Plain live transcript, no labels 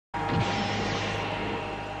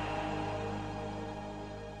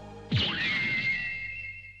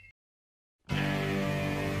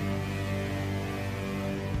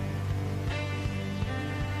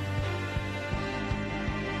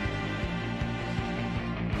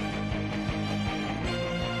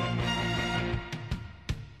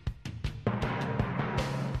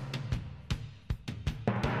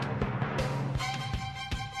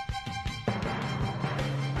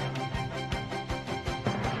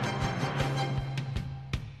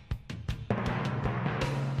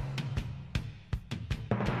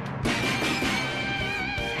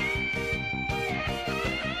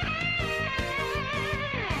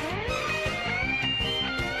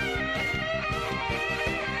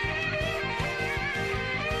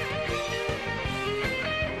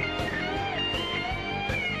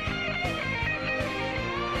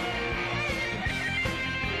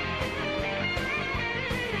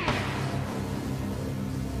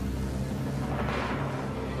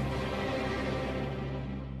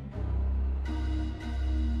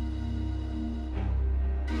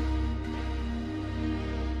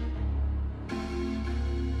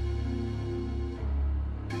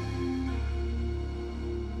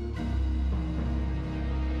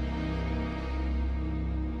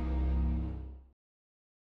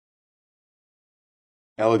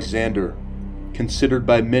Alexander, considered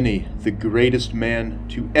by many the greatest man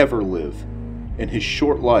to ever live. In his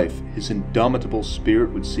short life, his indomitable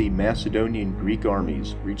spirit would see Macedonian Greek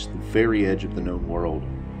armies reach the very edge of the known world.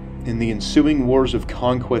 In the ensuing wars of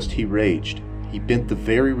conquest he waged, he bent the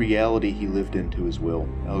very reality he lived in to his will.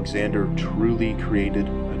 Alexander truly created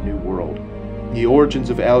a new world. The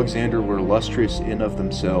origins of Alexander were illustrious in of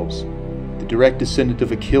themselves. The direct descendant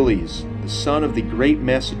of Achilles, the son of the great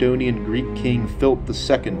Macedonian Greek king Philip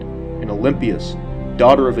II, and Olympias,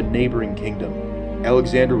 daughter of a neighboring kingdom,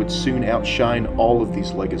 Alexander would soon outshine all of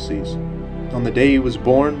these legacies. On the day he was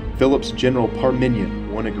born, Philip's general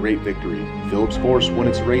Parmenion won a great victory. Philip's horse won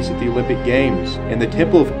its race at the Olympic Games, and the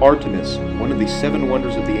Temple of Artemis, one of the 7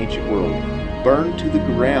 wonders of the ancient world, burned to the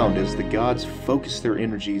ground as the gods focused their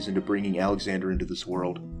energies into bringing Alexander into this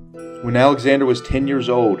world. When Alexander was 10 years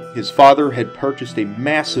old, his father had purchased a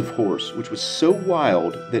massive horse which was so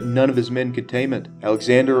wild that none of his men could tame it.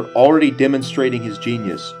 Alexander, already demonstrating his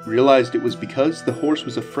genius, realized it was because the horse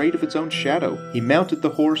was afraid of its own shadow. He mounted the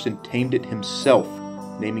horse and tamed it himself,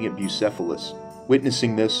 naming it Bucephalus.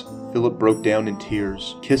 Witnessing this, Philip broke down in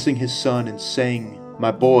tears, kissing his son and saying,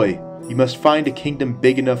 "My boy, you must find a kingdom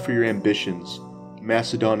big enough for your ambitions.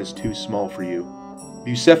 Macedon is too small for you."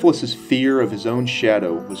 Bucephalus' fear of his own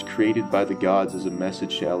shadow was created by the gods as a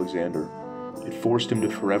message to Alexander. It forced him to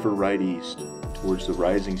forever ride east, towards the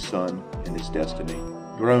rising sun and his destiny.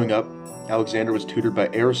 Growing up, Alexander was tutored by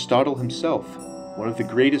Aristotle himself, one of the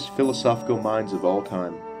greatest philosophical minds of all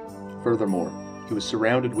time. Furthermore, he was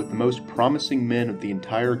surrounded with the most promising men of the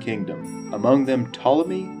entire kingdom, among them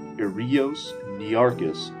Ptolemy, Ereus,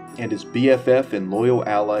 Nearchus, and his BFF and loyal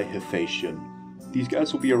ally Hephaestion. These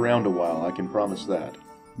guys will be around a while, I can promise that.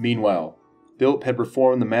 Meanwhile, Philip had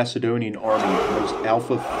reformed the Macedonian army into the most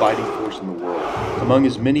alpha fighting force in the world. Among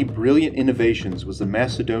his many brilliant innovations was the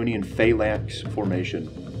Macedonian phalanx formation,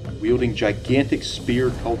 wielding gigantic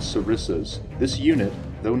spear called sarissas. This unit,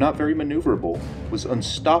 though not very maneuverable, was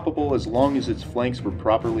unstoppable as long as its flanks were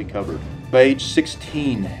properly covered. By age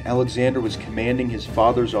 16, Alexander was commanding his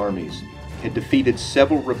father's armies, had defeated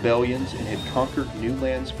several rebellions, and had conquered new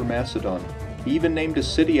lands for Macedon. He even named a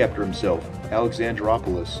city after himself,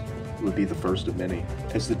 Alexandropolis, who would be the first of many.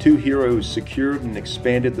 As the two heroes secured and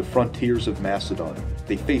expanded the frontiers of Macedon,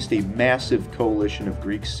 they faced a massive coalition of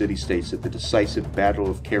Greek city-states at the decisive Battle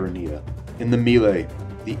of Chaeronea. In the melee,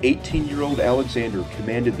 the 18-year-old Alexander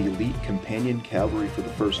commanded the elite companion cavalry for the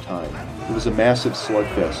first time. It was a massive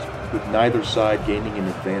slugfest, with neither side gaining an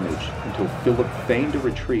advantage, until Philip feigned a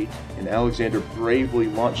retreat, and Alexander bravely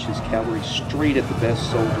launched his cavalry straight at the best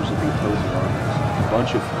soldiers of the opposing armies, a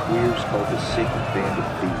bunch of queers called the Sacred Band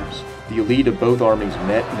of Thieves. The elite of both armies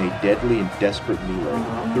met in a deadly and desperate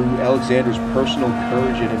melee. Through Alexander's personal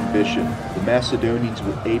courage and ambition, the Macedonians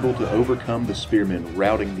were able to overcome the spearmen,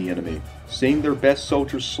 routing the enemy. Seeing their best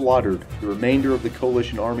soldiers slaughtered, the remainder of the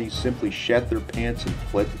coalition armies simply shat their pants and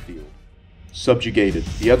fled the field. Subjugated,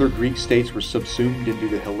 the other Greek states were subsumed into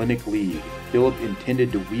the Hellenic League. Philip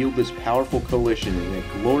intended to wield this powerful coalition in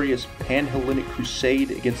a glorious pan-Hellenic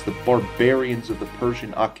crusade against the barbarians of the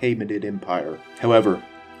Persian Achaemenid Empire. However,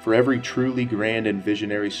 for every truly grand and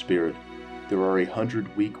visionary spirit, there are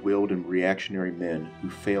 100 weak-willed and reactionary men who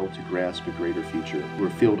fail to grasp a greater future, who are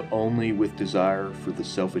filled only with desire for the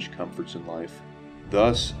selfish comforts in life.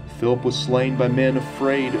 Thus, Philip was slain by men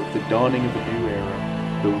afraid of the dawning of a new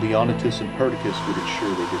era, though Leonidas and Perdiccas would ensure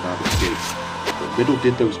they did not escape. But little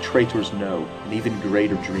did those traitors know, an even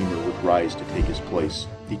greater dreamer would rise to take his place.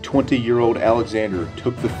 The 20-year-old Alexander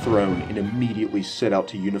took the throne and immediately set out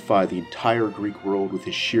to unify the entire Greek world with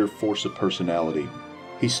his sheer force of personality.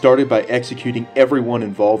 He started by executing everyone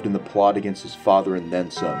involved in the plot against his father and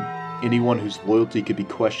then some. Anyone whose loyalty could be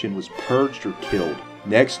questioned was purged or killed.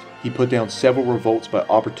 Next, he put down several revolts by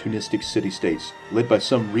opportunistic city-states, led by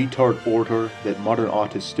some retard orator that modern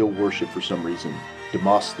autists still worship for some reason,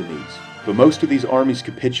 Demosthenes. But most of these armies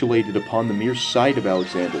capitulated upon the mere sight of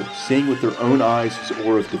Alexander, seeing with their own eyes his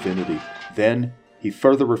aura of divinity. Then, he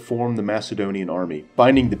further reformed the Macedonian army.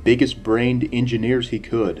 Finding the biggest-brained engineers he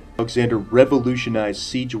could, Alexander revolutionized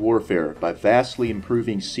siege warfare by vastly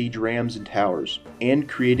improving siege rams and towers, and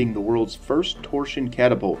creating the world's first torsion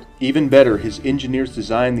catapult. Even better, his engineers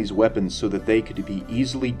designed these weapons so that they could be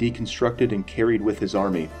easily deconstructed and carried with his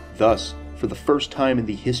army. Thus, for the first time in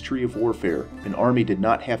the history of warfare, an army did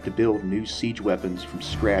not have to build new siege weapons from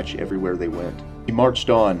scratch everywhere they went. He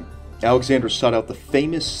marched on. Alexander sought out the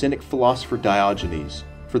famous Cynic philosopher Diogenes.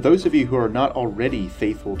 For those of you who are not already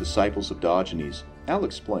faithful disciples of Diogenes, I'll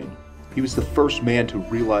explain. He was the first man to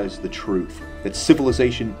realize the truth, that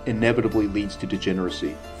civilization inevitably leads to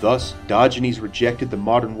degeneracy. Thus, Diogenes rejected the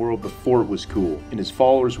modern world before it was cool, and his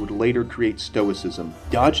followers would later create Stoicism.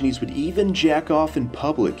 Diogenes would even jack off in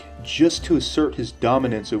public just to assert his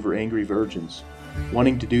dominance over angry virgins.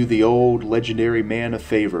 Wanting to do the old, legendary man a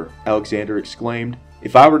favor, Alexander exclaimed,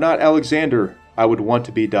 "If I were not Alexander, I would want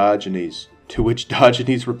to be Diogenes." To which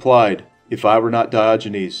Diogenes replied, "If I were not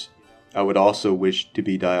Diogenes, I would also wish to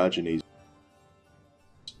be Diogenes."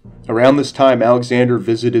 Around this time, Alexander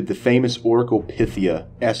visited the famous oracle Pythia,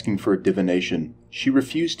 asking for a divination. She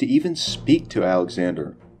refused to even speak to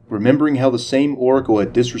Alexander. Remembering how the same oracle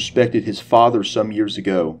had disrespected his father some years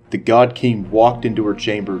ago, the god king walked into her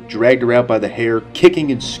chamber, dragged her out by the hair,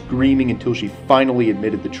 kicking and screaming until she finally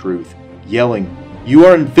admitted the truth. Yelling, "You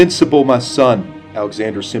are invincible, my son!"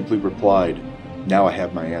 Alexander simply replied, "Now I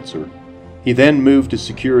have my answer." He then moved to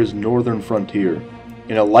secure his northern frontier.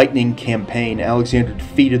 In a lightning campaign, Alexander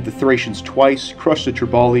defeated the Thracians twice, crushed the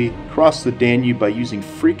Triballi, crossed the Danube by using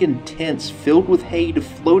freaking tents filled with hay to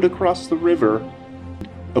float across the river,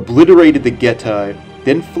 obliterated the Getae,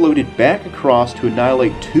 then floated back across to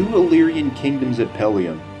annihilate 2 Illyrian kingdoms at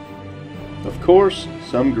Pelion. Of course,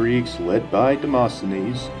 some Greeks, led by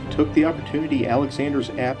Demosthenes, took the opportunity Alexander's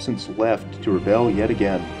absence left to rebel yet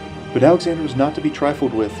again. But Alexander was not to be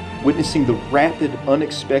trifled with. Witnessing the rapid,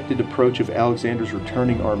 unexpected approach of Alexander's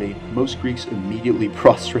returning army, most Greeks immediately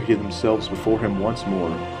prostrated themselves before him once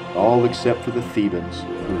more, all except for the Thebans,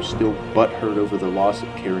 who were still butthurt over the loss of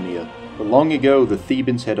Chaeronea. But long ago, the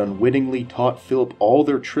Thebans had unwittingly taught Philip all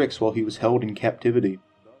their tricks while he was held in captivity.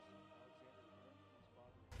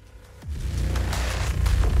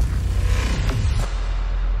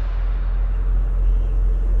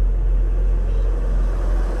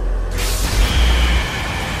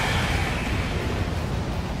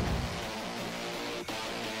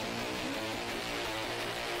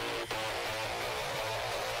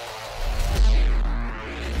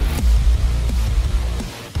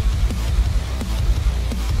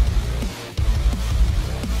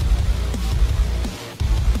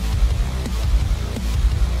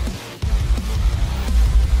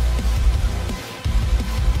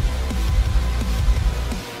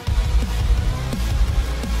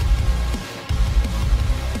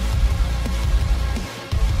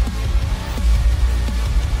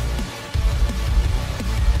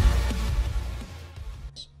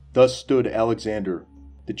 Thus stood Alexander,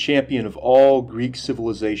 the champion of all Greek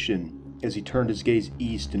civilization, as he turned his gaze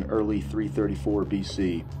east in early 334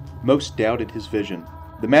 BC. Most doubted his vision.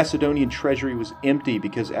 The Macedonian treasury was empty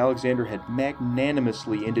because Alexander had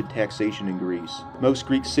magnanimously ended taxation in Greece. Most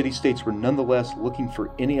Greek city-states were nonetheless looking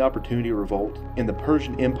for any opportunity to revolt, and the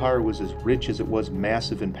Persian Empire was as rich as it was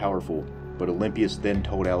massive and powerful. But Olympias then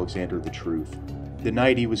told Alexander the truth. The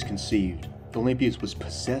night he was conceived, Olympias was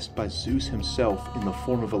possessed by Zeus himself in the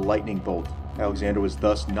form of a lightning bolt. Alexander was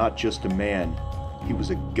thus not just a man, he was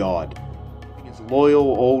a god. His loyal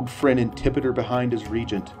old friend Antipater behind as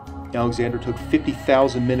regent, Alexander took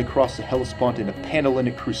 50,000 men across the Hellespont in a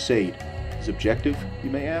Panhellenic crusade. His objective, you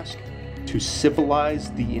may ask? To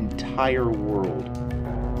civilize the entire world.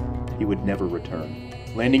 He would never return.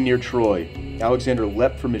 Landing near Troy, Alexander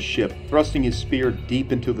leapt from his ship, thrusting his spear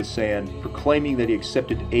deep into the sand, proclaiming that he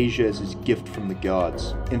accepted Asia as his gift from the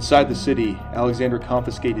gods. Inside the city, Alexander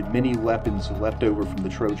confiscated many weapons left over from the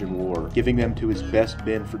Trojan War, giving them to his best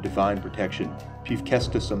men for divine protection, chief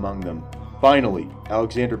Kestus among them. Finally,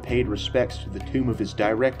 Alexander paid respects to the tomb of his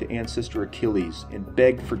direct ancestor Achilles and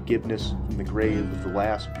begged forgiveness from the grave of the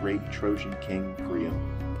last great Trojan king, Priam.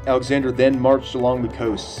 Alexander then marched along the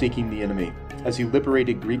coast, seeking the enemy. As he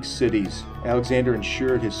liberated Greek cities, Alexander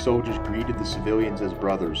ensured his soldiers greeted the civilians as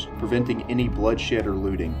brothers, preventing any bloodshed or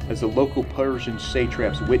looting. As the local Persian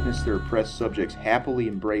satraps witnessed their oppressed subjects happily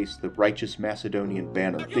embrace the righteous Macedonian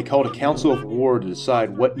banner, they called a council of war to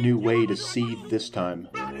decide what new way to seethe this time.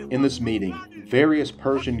 In this meeting, various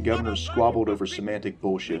Persian governors squabbled over semantic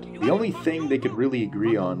bullshit. The only thing they could really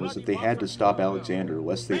agree on was that they had to stop Alexander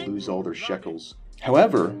lest they lose all their shekels.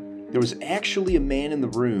 However, there was actually a man in the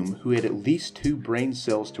room who had at least 2 brain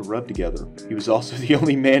cells to rub together. He was also the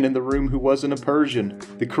only man in the room who wasn't a Persian.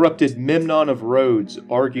 The corrupted Memnon of Rhodes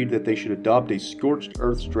argued that they should adopt a scorched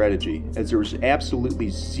earth strategy, as there was absolutely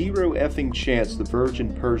zero effing chance the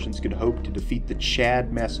virgin Persians could hope to defeat the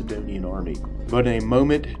Chad Macedonian army. But in a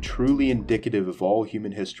moment truly indicative of all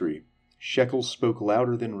human history, shekels spoke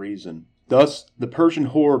louder than reason. Thus, the Persian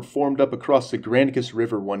horde formed up across the Granicus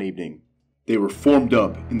River one evening. They were formed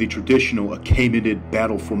up in the traditional Achaemenid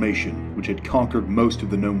battle formation, which had conquered most of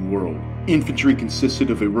the known world. Infantry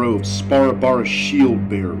consisted of a row of Sparabara shield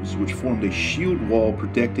bearers, which formed a shield wall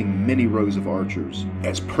protecting many rows of archers.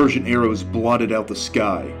 As Persian arrows blotted out the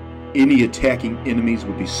sky, any attacking enemies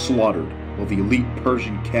would be slaughtered, while the elite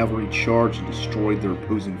Persian cavalry charged and destroyed their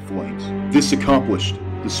opposing flanks. This accomplished,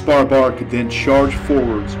 the Sparbar could then charge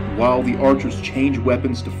forwards while the archers changed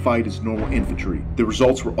weapons to fight as normal infantry. The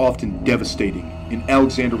results were often devastating, and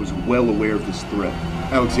Alexander was well aware of this threat.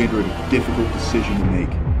 Alexander had a difficult decision to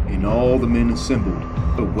make, and all the men assembled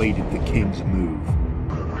awaited the king's move.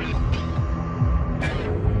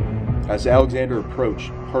 As Alexander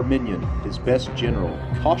approached, Parmenion, his best general,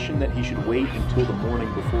 cautioned that he should wait until the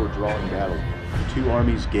morning before drawing battle. The two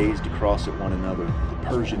armies gazed across at one another, the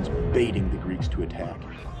Persians baiting the Greeks to attack.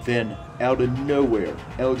 Then, out of nowhere,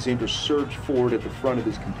 Alexander surged forward at the front of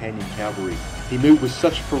his companion cavalry. He moved with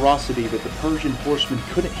such ferocity that the Persian horsemen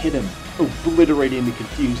couldn't hit him, obliterating the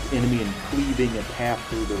confused enemy and cleaving a path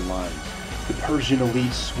through their lines. The Persian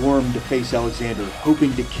elite swarmed to face Alexander,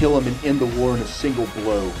 hoping to kill him and end the war in a single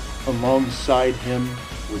blow. Alongside him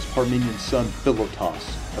was Parmenion's son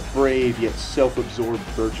Philotas, a brave yet self-absorbed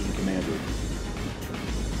virgin commander.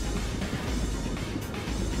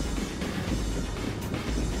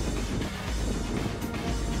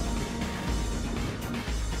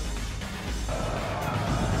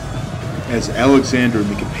 As Alexander and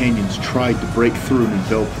the companions tried to break through and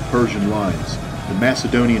envelop the Persian lines, the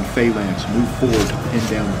Macedonian phalanx moved forward to pin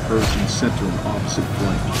down the Persian center on the opposite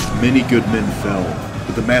flank. Many good men fell,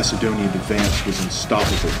 but the Macedonian advance was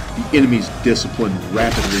unstoppable. The enemy's discipline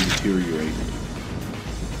rapidly deteriorated.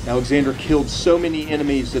 Alexander killed so many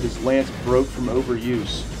enemies that his lance broke from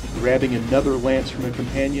overuse. Grabbing another lance from a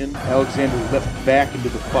companion, Alexander leapt back into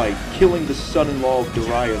the fight, killing the son-in-law of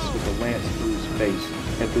Darius with a lance through his face.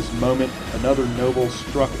 At this moment, another noble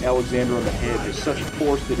struck Alexander on the head with such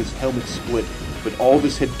force that his helmet split, but all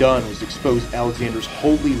this had done was expose Alexander's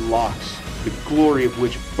holy locks, the glory of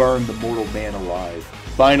which burned the mortal man alive.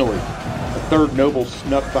 Finally, a third noble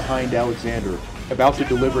snuck behind Alexander, about to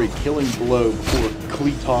deliver a killing blow before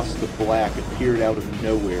Cletos the Black appeared out of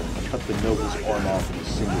nowhere and cut the noble's arm off in a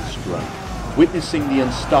single strike. Witnessing the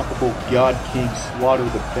unstoppable god-king slaughter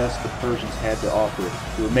the best the Persians had to offer,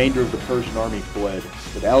 the remainder of the Persian army fled,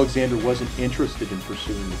 but Alexander wasn't interested in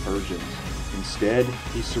pursuing the Persians. Instead,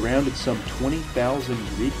 he surrounded some 20,000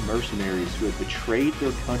 Greek mercenaries who had betrayed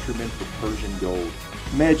their countrymen for Persian gold.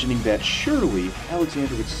 Imagining that surely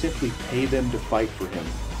Alexander would simply pay them to fight for him,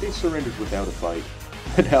 they surrendered without a fight.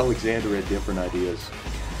 But Alexander had different ideas.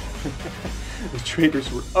 The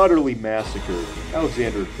traitors were utterly massacred.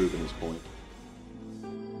 Alexander had proven his point.